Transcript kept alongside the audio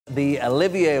the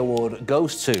Olivier Award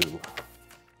goes to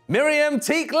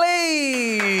Miriam-Teak.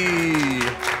 Hey,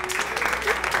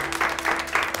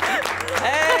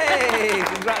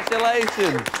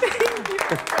 congratulations.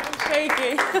 I'm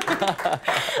shaking.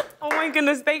 Oh my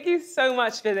goodness, thank you so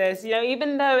much for this. You know,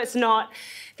 even though it's not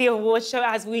the award show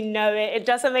as we know it, it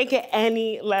doesn't make it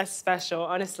any less special,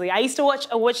 honestly. I used to watch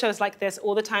award shows like this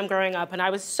all the time growing up, and I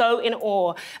was so in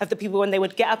awe of the people when they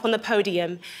would get up on the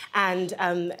podium and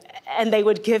they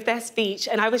would give their speech,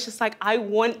 and I was just like, I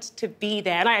want to be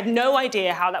there. And I had no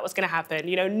idea how that was gonna happen,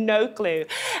 you know, no clue.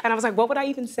 And I was like, what would I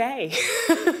even say?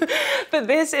 But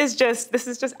this is just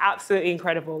absolutely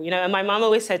incredible, you know, and my mom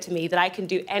always said to me that I can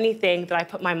do anything that I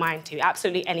put my mind to,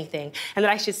 absolutely anything, and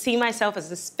that I should see myself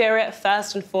as a spirit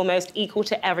first and foremost, equal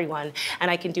to everyone, and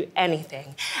I can do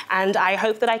anything. And I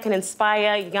hope that I can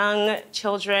inspire young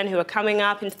children who are coming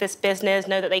up into this business,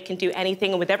 know that they can do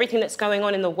anything, and with everything that's going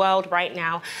on in the world right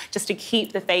now, just to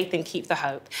keep the faith and keep the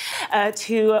hope.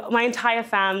 To my entire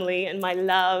family and my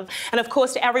love, and of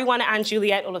course to everyone and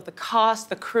Juliet, all of the cast,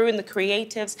 the crew, and the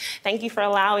creatives, thank you for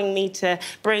allowing me to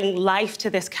bring life to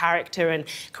this character and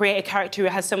create a character who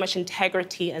has so much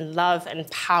integrity and love and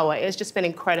power. It's just been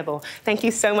incredible. Thank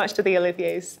you so much to the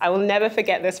Oliviers. I will never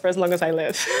forget this for as long as I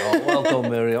live. Oh, well done,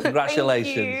 Miriam.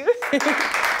 Congratulations. Thank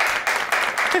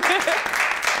you.